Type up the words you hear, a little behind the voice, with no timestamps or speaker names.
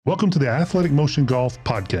Welcome to the Athletic Motion Golf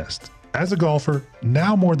Podcast. As a golfer,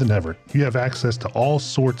 now more than ever, you have access to all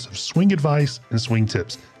sorts of swing advice and swing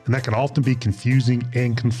tips, and that can often be confusing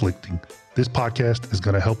and conflicting. This podcast is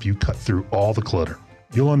going to help you cut through all the clutter.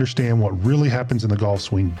 You'll understand what really happens in the golf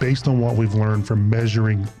swing based on what we've learned from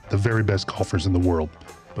measuring the very best golfers in the world.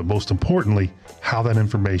 But most importantly, how that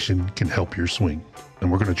information can help your swing.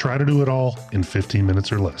 And we're going to try to do it all in 15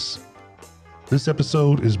 minutes or less. This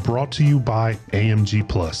episode is brought to you by AMG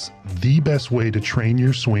Plus, the best way to train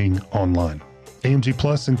your swing online. AMG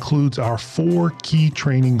Plus includes our 4 key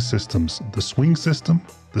training systems: the swing system,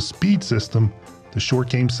 the speed system, the short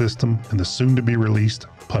game system, and the soon-to-be-released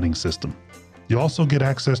putting system. You also get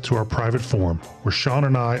access to our private forum, where Sean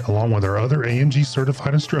and I, along with our other AMG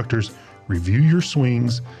certified instructors, review your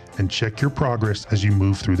swings and check your progress as you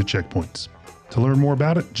move through the checkpoints. To learn more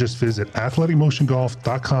about it, just visit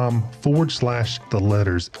athleticmotiongolf.com/the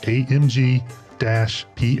letters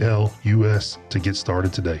AMG-PLUS to get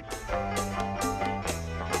started today.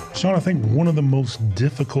 Sean, I think one of the most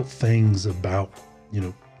difficult things about,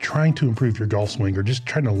 trying to improve your golf swing, or just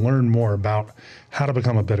trying to learn more about how to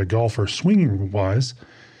become a better golfer swing-wise,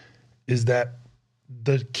 is that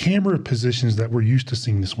the camera positions that we're used to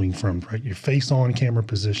seeing the swing from, right? Your face-on camera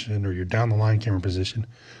position or your down-the-line camera position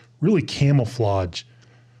really camouflage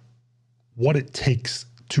what it takes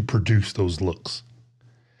to produce those looks.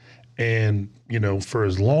 And, for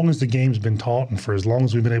as long as the game's been taught and for as long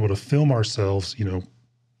as we've been able to film ourselves,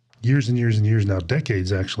 years and years and years now,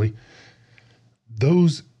 decades actually,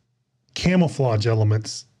 those camouflage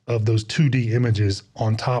elements of those 2D images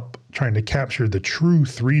on top, trying to capture the true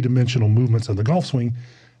 3-dimensional movements of the golf swing,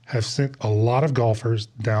 have sent a lot of golfers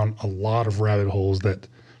down a lot of rabbit holes that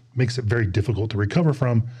makes it very difficult to recover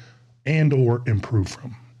from and or improve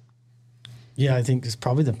from. Yeah, I think it's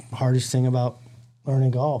probably the hardest thing about learning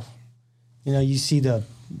golf. You see the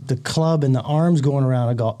club and the arms going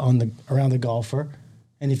around around the golfer,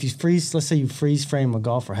 and if you let's say you freeze frame a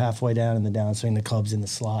golfer halfway down in the downswing, the club's in the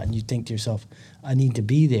slot, and you think to yourself, I need to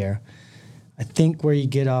be there. I think where you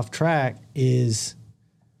get off track is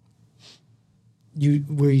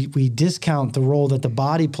we discount the role that the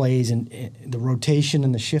body plays and the rotation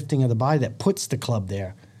and the shifting of the body that puts the club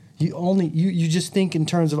there. You just think in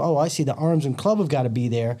terms of, I see the arms and club have got to be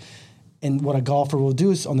there. And what a golfer will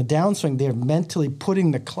do is on the downswing, they're mentally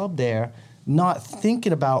putting the club there, not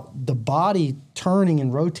thinking about the body turning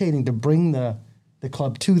and rotating to bring the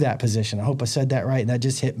club to that position. I hope I said that right. And that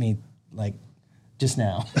just hit me like just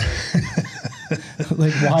now.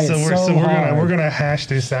 Like why it's so hard. We're gonna hash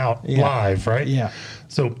this out live, right? Yeah.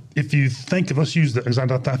 So if you think, let's use because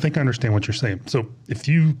I think I understand what you're saying. So if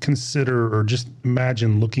you consider or just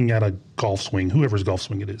imagine looking at a golf swing, whoever's golf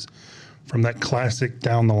swing it is, from that classic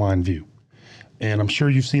down the line view, and I'm sure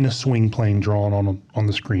you've seen a swing plane drawn on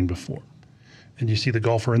the screen before, and you see the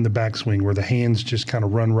golfer in the backswing where the hands just kind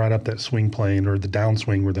of run right up that swing plane, or the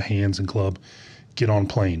downswing where the hands and club get on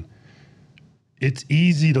plane. It's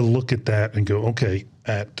easy to look at that and go, okay,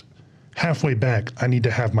 at halfway back, I need to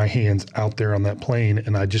have my hands out there on that plane,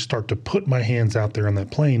 and I just start to put my hands out there on that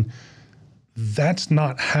plane. That's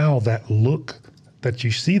not how that look that you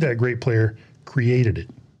see that great player created it,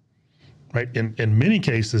 right? In many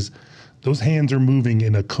cases, those hands are moving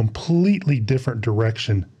in a completely different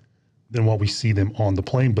direction than what we see them on the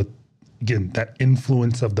plane. But again, that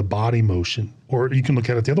influence of the body motion, or you can look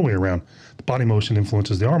at it the other way around. The body motion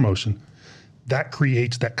influences the arm motion. That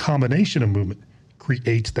creates that combination of movement,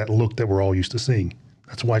 creates that look that we're all used to seeing.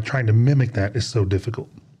 That's why trying to mimic that is so difficult.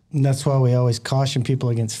 And that's why we always caution people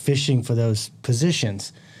against fishing for those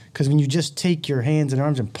positions. Because when you just take your hands and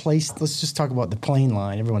arms and place, let's just talk about the plane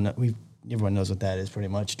line. Everyone knows what that is pretty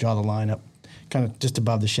much. Draw the line up kind of just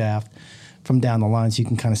above the shaft from down the line so you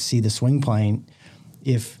can kind of see the swing plane.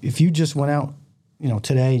 If you just went out,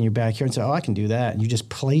 today in your backyard and said, I can do that, and you just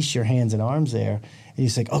place your hands and arms there, and you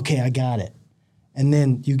say, okay, I got it. And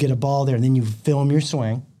then you get a ball there, and then you film your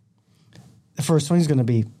swing. The first swing is going to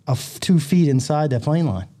be 2 feet inside that plane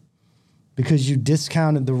line because you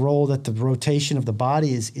discounted the role that the rotation of the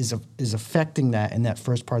body is affecting that in that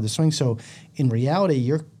first part of the swing. So in reality,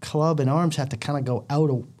 your club and arms have to kind of go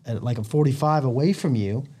out at like a 45 away from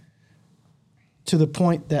you to the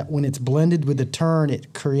point that when it's blended with the turn,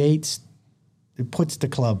 it puts the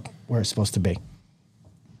club where it's supposed to be.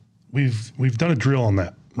 We've done a drill on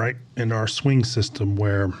that, right, in our swing system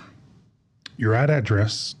where you're at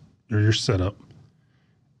address or your setup,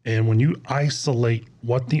 and when you isolate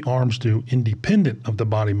what the arms do independent of the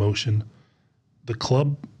body motion, the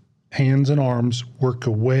club hands and arms work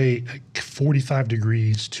away at 45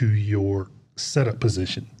 degrees to your setup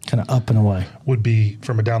position Kind of up and away. would be,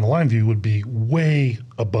 from a down the line view, would be way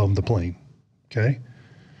above the plane. Okay.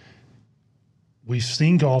 We've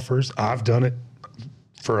seen golfers, I've done it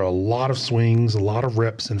for a lot of swings, a lot of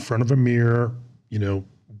reps in front of a mirror,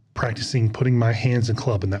 practicing putting my hands and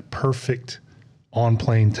club in that perfect on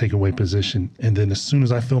plane takeaway position. And then as soon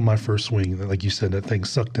as I film my first swing, like you said, that thing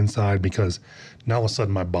sucked inside because now all of a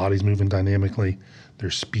sudden my body's moving dynamically.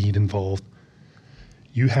 There's speed involved.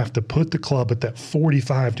 You have to put the club at that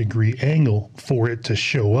 45-degree angle for it to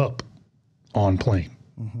show up on plane.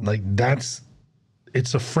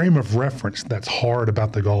 It's a frame of reference that's hard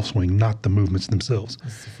about the golf swing, not the movements themselves.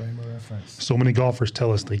 It's the frame of reference. So many golfers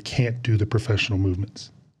tell us they can't do the professional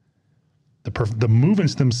movements. The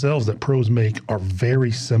movements themselves that pros make are very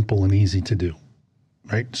simple and easy to do,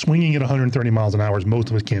 right? Swinging at 130 miles an hour, most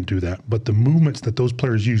of us can't do that. But the movements that those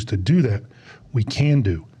players use to do that, we can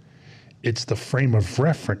do. It's the frame of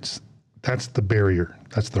reference. That's the barrier.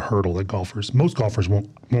 That's the hurdle that most golfers won't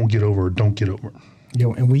get over or don't get over.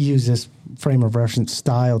 And we use this frame of reference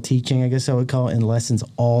style teaching, I guess I would call it, in lessons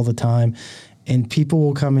all the time. And people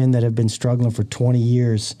will come in that have been struggling for 20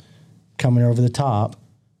 years coming over the top,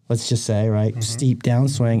 let's just say, right? Mm-hmm. Steep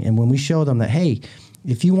downswing. And when we show them that, hey,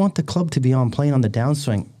 if you want the club to be on plane on the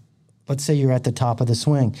downswing, let's say you're at the top of the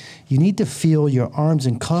swing, you need to feel your arms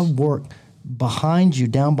and club work behind you,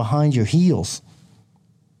 down behind your heels,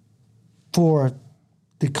 for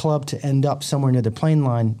the club to end up somewhere near the plane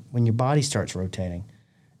line when your body starts rotating.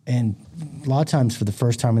 And a lot of times for the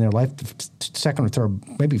first time in their life, the second or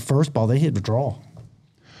third, maybe first ball, they hit a draw.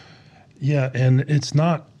 Yeah, and it's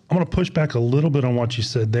not, I'm going to push back a little bit on what you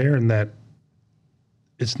said there, in that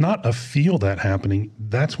it's not a feel that happening.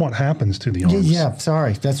 That's what happens to the arms. Yeah,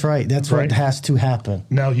 sorry. That's right. That's right. What has to happen.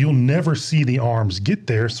 Now, you'll never see the arms get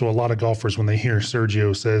there. So a lot of golfers, when they hear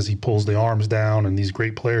Sergio says he pulls the arms down, and these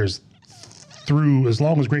great players, through as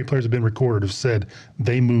long as great players have been recorded, have said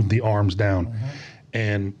they move the arms down. Mm-hmm.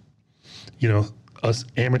 And, us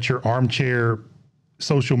amateur armchair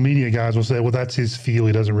social media guys will say, well, that's his feel.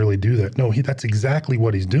 He doesn't really do that. No, that's exactly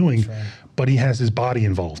what he's doing, right. But he has his body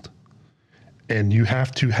involved. And you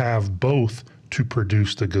have to have both to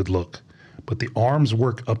produce the good look. But the arms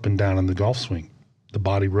work up and down in the golf swing. The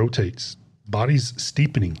body rotates. Body's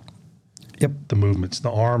steepening. Yep. The movements.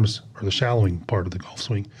 The arms are the shallowing part of the golf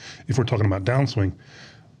swing, if we're talking about downswing.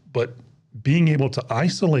 But being able to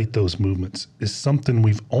isolate those movements is something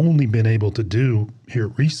we've only been able to do here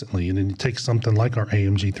recently. And then you take something like our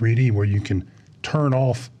AMG 3D, where you can turn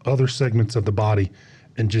off other segments of the body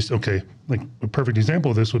and just, like a perfect example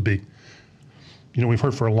of this would be, we've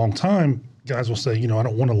heard for a long time, guys will say, I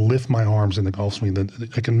don't want to lift my arms in the golf swing.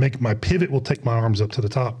 I can make my pivot will take my arms up to the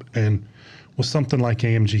top. And with something like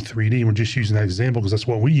AMG 3D, we're just using that example because that's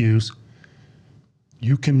what we use.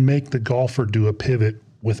 You can make the golfer do a pivot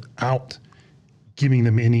without giving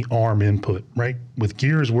them any arm input, right? With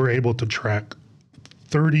gears, we're able to track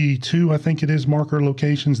 32, I think it is, marker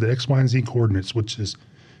locations, the X, Y, and Z coordinates, which is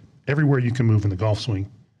everywhere you can move in the golf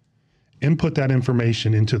swing. Input that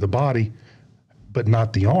information into the body, but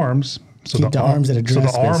not the arms. So keep the arms at a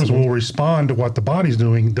dress, so the arms will respond to what the body's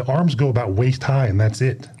doing. The arms go about waist high, and that's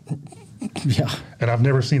it. Yeah. And I've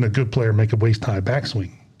never seen a good player make a waist high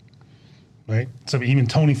backswing, right? So even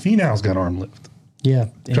Tony Finau's got arm lift. Yeah.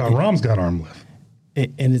 John Rahm's got arm lift.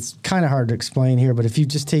 And it's kind of hard to explain here, but if you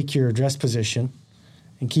just take your address position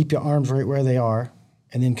and keep your arms right where they are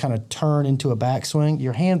and then kind of turn into a backswing,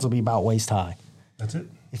 your hands will be about waist high. That's it.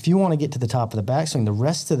 If you want to get to the top of the backswing, the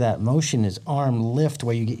rest of that motion is arm lift,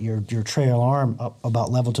 where you get your trail arm up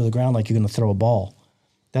about level to the ground like you're going to throw a ball.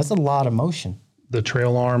 That's a lot of motion. The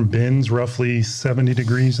trail arm bends roughly 70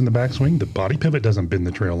 degrees in the backswing. The body pivot doesn't bend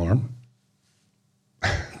the trail arm.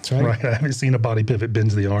 That's right. Right. I haven't seen a body pivot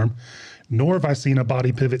bends the arm, nor have I seen a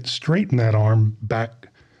body pivot straighten that arm back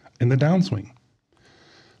in the downswing.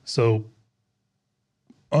 So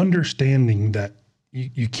understanding that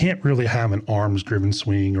you can't really have an arms-driven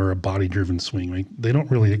swing or a body-driven swing. Right? They don't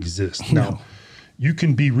really exist. No. Now, you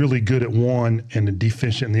can be really good at one and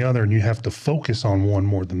deficient in the other, and you have to focus on one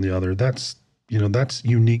more than the other. That's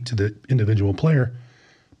unique to the individual player,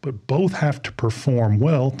 but both have to perform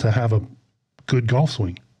well to have a good golf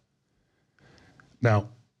swing. Now,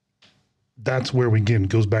 that's where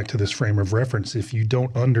goes back to this frame of reference. If you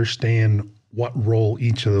don't understand what role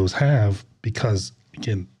each of those have, because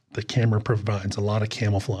again, the camera provides a lot of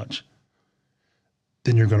camouflage,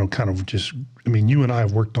 then you're going to kind of you and I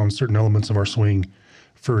have worked on certain elements of our swing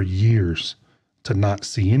for years to not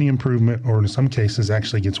see any improvement, or in some cases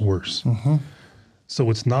actually gets worse. Mm-hmm. So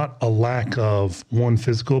it's not a lack of, one,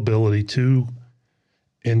 physical ability, two,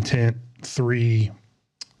 intent, three,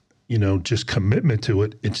 just commitment to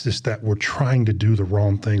it. It's just that we're trying to do the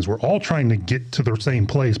wrong things. We're all trying to get to the same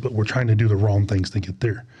place, but we're trying to do the wrong things to get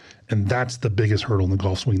there. And that's the biggest hurdle in the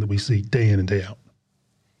golf swing that we see day in and day out.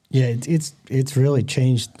 Yeah, it's really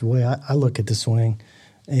changed the way I look at the swing.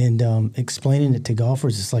 And explaining it to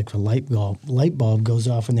golfers, it's like a light bulb goes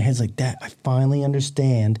off in their heads like that. I finally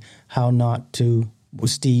understand how not to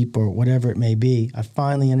steep or whatever it may be. I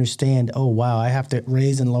finally understand, oh, wow, I have to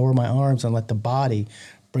raise and lower my arms and let the body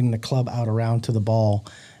bring the club out around to the ball.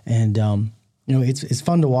 And, it's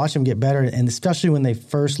fun to watch them get better. And especially when they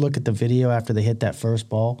first look at the video after they hit that first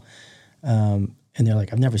ball, and they're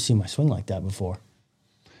like, I've never seen my swing like that before.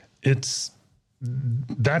 That's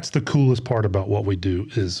the coolest part about what we do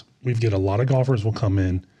is we get a lot of golfers will come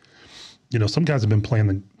in. Some guys have been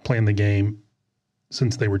playing the game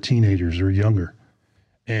since they were teenagers or younger.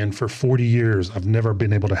 And for 40 years, I've never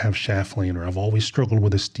been able to have shaft lean, or I've always struggled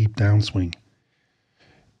with a steep downswing.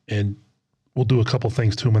 And we'll do a couple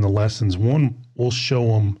things to them in the lessons. One, we'll show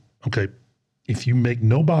them, okay, if you make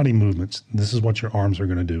no body movements, this is what your arms are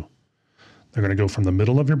going to do. They're going to go from the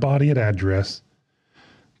middle of your body at address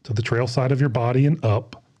to the trail side of your body and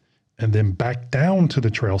up, and then back down to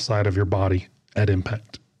the trail side of your body at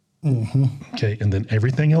impact. Mm-hmm. Okay, and then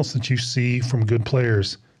everything else that you see from good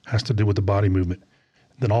players has to do with the body movement.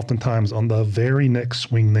 Then oftentimes on the very next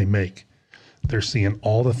swing they make, they're seeing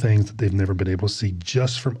all the things that they've never been able to see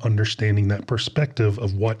just from understanding that perspective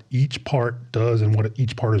of what each part does and what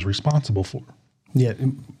each part is responsible for. Yeah,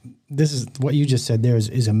 this is what you just said there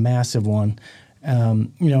is a massive one.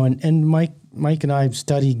 And Mike and I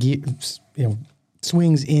study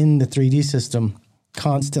swings in the 3D system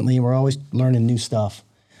constantly, and we're always learning new stuff.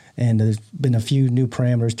 And there's been a few new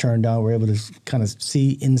parameters turned on. We're able to kind of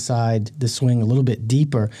see inside the swing a little bit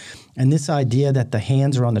deeper. And this idea that the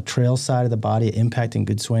hands are on the trail side of the body impacting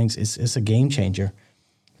good swings is a game changer,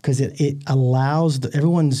 because it allows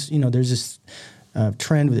everyone's, there's this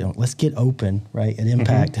trend with, let's get open, right, at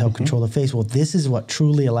impact to help control the face. Well, this is what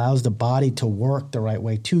truly allows the body to work the right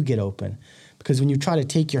way to get open. Because when you try to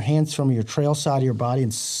take your hands from your trail side of your body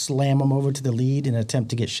and slam them over to the lead in an attempt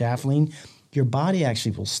to get shaft lean, your body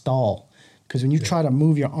actually will stall. Because when you try to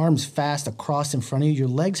move your arms fast across in front of you, your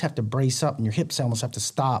legs have to brace up and your hips almost have to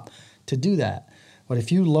stop to do that. But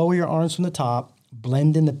if you lower your arms from the top,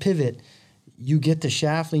 blend in the pivot, you get the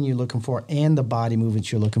shaft lean you're looking for and the body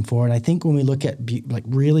movements you're looking for. And I think when we look at like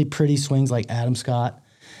really pretty swings like Adam Scott,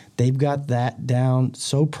 they've got that down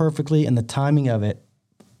so perfectly, and the timing of it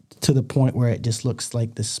to the point where it just looks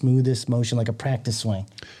like the smoothest motion, like a practice swing.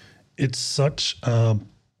 It's such a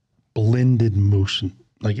blended motion.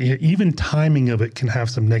 Like even timing of it can have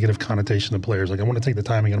some negative connotation to players. Like, I want to take the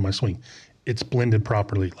timing out of my swing. It's blended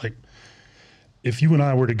properly. Like if you and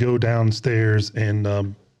I were to go downstairs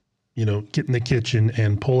and, get in the kitchen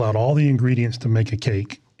and pull out all the ingredients to make a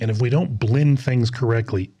cake, and if we don't blend things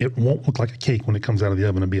correctly, it won't look like a cake when it comes out of the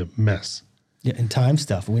oven. It'll be a mess. Yeah, and time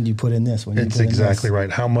stuff. When do you put in this? It's exactly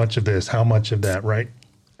right. How much of this? How much of that? Right?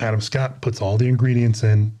 Adam Scott puts all the ingredients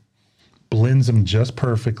in, blends them just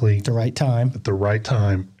perfectly at the right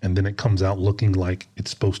time. And then it comes out looking like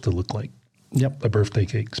it's supposed to look like. Yep. A birthday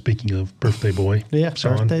cake. Speaking of birthday boy. Yeah,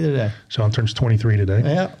 Sean, birthday today. Sean turns 23 today.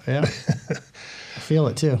 Yeah. I feel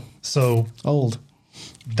it too. So old.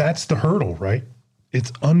 That's the hurdle, right?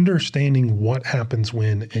 It's understanding what happens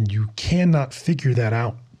when, and you cannot figure that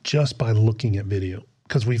out just by looking at video,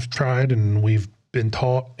 because we've tried and we've been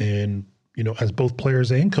taught, and as both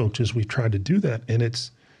players and coaches, we've tried to do that, and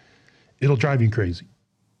it'll drive you crazy.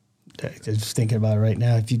 I'm just thinking about it right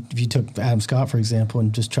now. If you took Adam Scott, for example,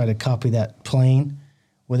 and just try to copy that plane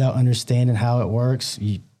without understanding how it works,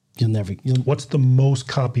 you'll never. What's the most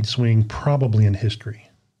copied swing probably in history?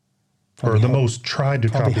 Probably or the most tried to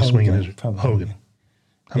copy Hogan, swing in history? Hogan.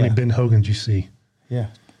 How many Ben Hogans you see? Yeah.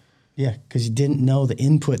 Yeah, because you didn't know the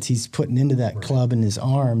inputs he's putting into that club in his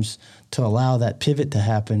arms to allow that pivot to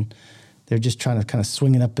happen. They're just trying to kind of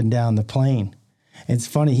swing it up and down the plane. And it's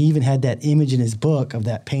funny, he even had that image in his book of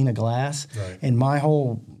that pane of glass. Right. And my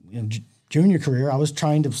whole junior career, I was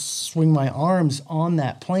trying to swing my arms on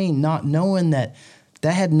that plane, not knowing that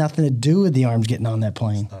had nothing to do with the arms getting on that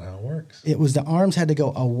plane. That's not how it works. It was the arms had to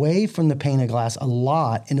go away from the pane of glass a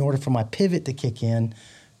lot in order for my pivot to kick in,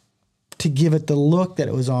 to give it the look that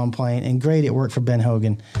it was on plane. And great, it worked for Ben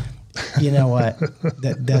Hogan. You know what?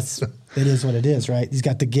 It is what it is, right? He's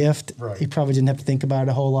got the gift. Right. He probably didn't have to think about it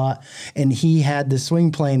a whole lot. And he had the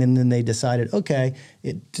swing plane, and then they decided, okay,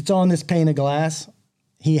 it's on this pane of glass.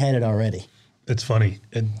 He had it already. It's funny.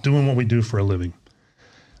 And doing what we do for a living.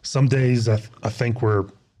 Some days I think we're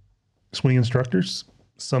swing instructors.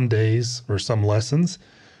 Some days or some lessons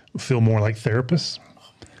feel more like therapists.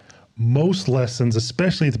 most lessons,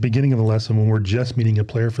 especially at the beginning of the lesson when we're just meeting a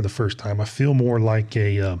player for the first time, I feel more like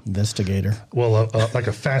investigator. Well, like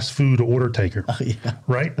a fast food order taker,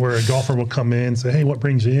 right? Where a golfer will come in and say, "Hey, what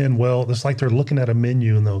brings you in?" Well, it's like they're looking at a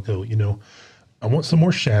menu and they'll go, I want some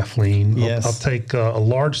more shaft lean. Yes. I'll take a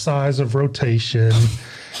large size of rotation.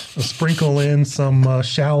 I'll sprinkle in some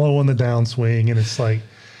shallow on the downswing, and it's like,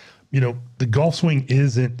 the golf swing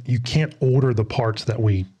you can't order the parts that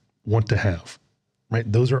we want to have. Right?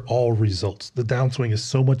 Those are all results. The downswing is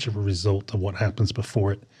so much of a result of what happens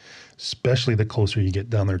before it, especially the closer you get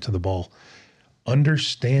down there to the ball.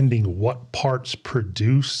 Understanding what parts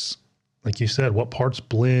produce, like you said, what parts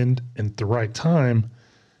blend at the right time,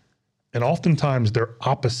 and oftentimes they're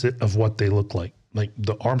opposite of what they look like. Like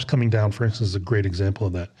the arms coming down, for instance, is a great example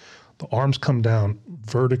of that. The arms come down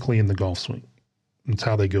vertically in the golf swing. That's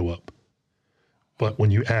how they go up. But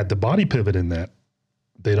when you add the body pivot in that,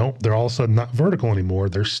 they're all of a sudden not vertical anymore.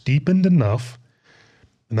 They're steepened enough.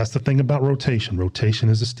 And that's the thing about rotation. Rotation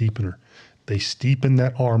is a steepener. They steepen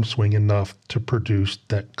that arm swing enough to produce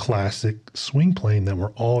that classic swing plane that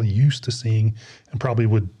we're all used to seeing and probably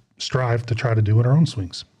would strive to try to do in our own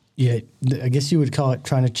swings. Yeah, I guess you would call it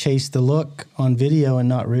trying to chase the look on video and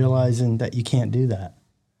not realizing that you can't do that.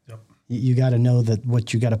 Yep. You got to know that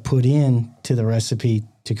what you got to put in to the recipe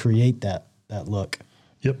to create that look.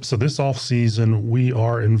 Yep. So this off season, we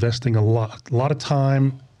are investing a lot of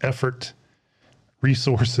time, effort,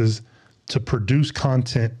 resources to produce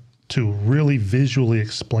content to really visually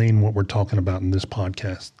explain what we're talking about in this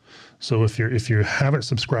podcast. So if you haven't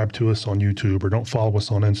subscribed to us on YouTube or don't follow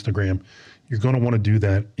us on Instagram, you're going to want to do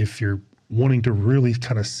that if you're wanting to really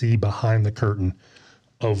kind of see behind the curtain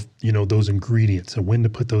of, those ingredients and when to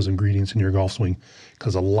put those ingredients in your golf swing,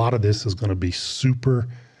 because a lot of this is going to be super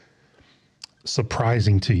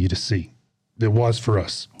surprising to you to see. It was for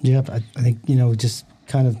us. Yep. I think, just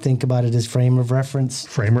kind of think about it as frame of reference.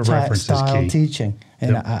 Frame of reference style is key. Teaching.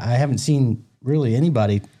 And yep. I haven't seen really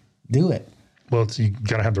anybody do it. Well, you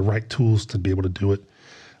got to have the right tools to be able to do it.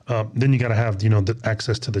 Then you got to have, the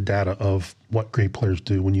access to the data of what great players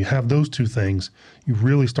do. When you have those two things, you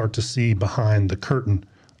really start to see behind the curtain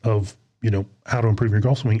of, how to improve your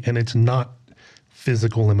golf swing. And it's not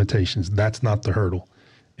physical limitations. That's not the hurdle.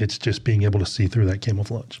 It's just being able to see through that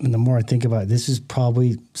camouflage. And the more I think about it, this is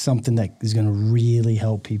probably something that is going to really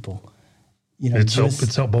help people. It's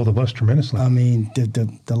helped both of us tremendously. I mean,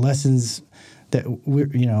 the lessons that we're,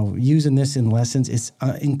 using this in lessons, it's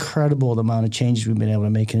incredible the amount of changes we've been able to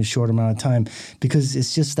make in a short amount of time, because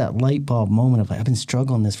it's just that light bulb moment of like, I've been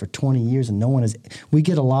struggling this for 20 years and we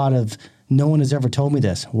get a lot of, no one has ever told me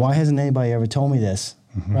this. Why hasn't anybody ever told me this?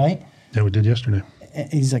 Mm-hmm. Right? Yeah, we did yesterday.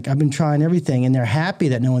 And he's like, I've been trying everything, and they're happy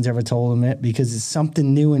that no one's ever told them it, because it's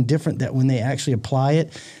something new and different that when they actually apply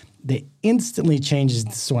it, they instantly changes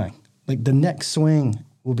the swing. Like the next swing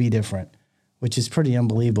will be different, which is pretty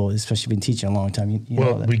unbelievable, especially been teaching a long time.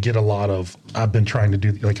 We get a lot of, I've been trying to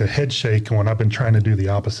do like a head shake when I've been trying to do the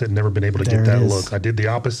opposite and never been able to get that look. I did the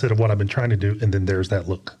opposite of what I've been trying to do, and then there's that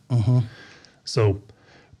look. Mm-hmm. So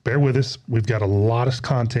bear with us. We've got a lot of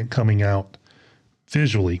content coming out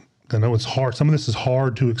visually. I know it's hard. Some of this is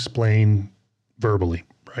hard to explain verbally,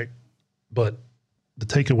 right? But the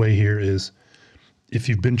takeaway here is if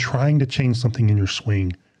you've been trying to change something in your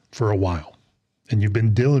swing for a while and you've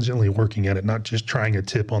been diligently working at it, not just trying a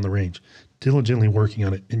tip on the range, diligently working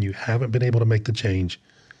on it, and you haven't been able to make the change,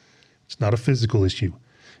 it's not a physical issue.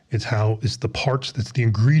 It's the parts, that's the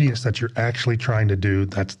ingredients that you're actually trying to do.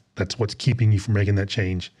 That's what's keeping you from making that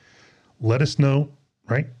change. Let us know,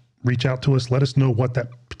 right? Reach out to us. Let us know what that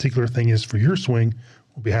particular thing is for your swing.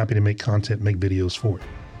 We'll be happy to make content, make videos for it.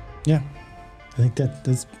 Yeah. I think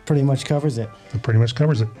that pretty much covers it. That pretty much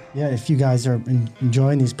covers it. Yeah. If you guys are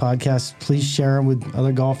enjoying these podcasts, please share them with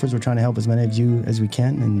other golfers. We're trying to help as many of you as we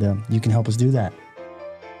can, and you can help us do that.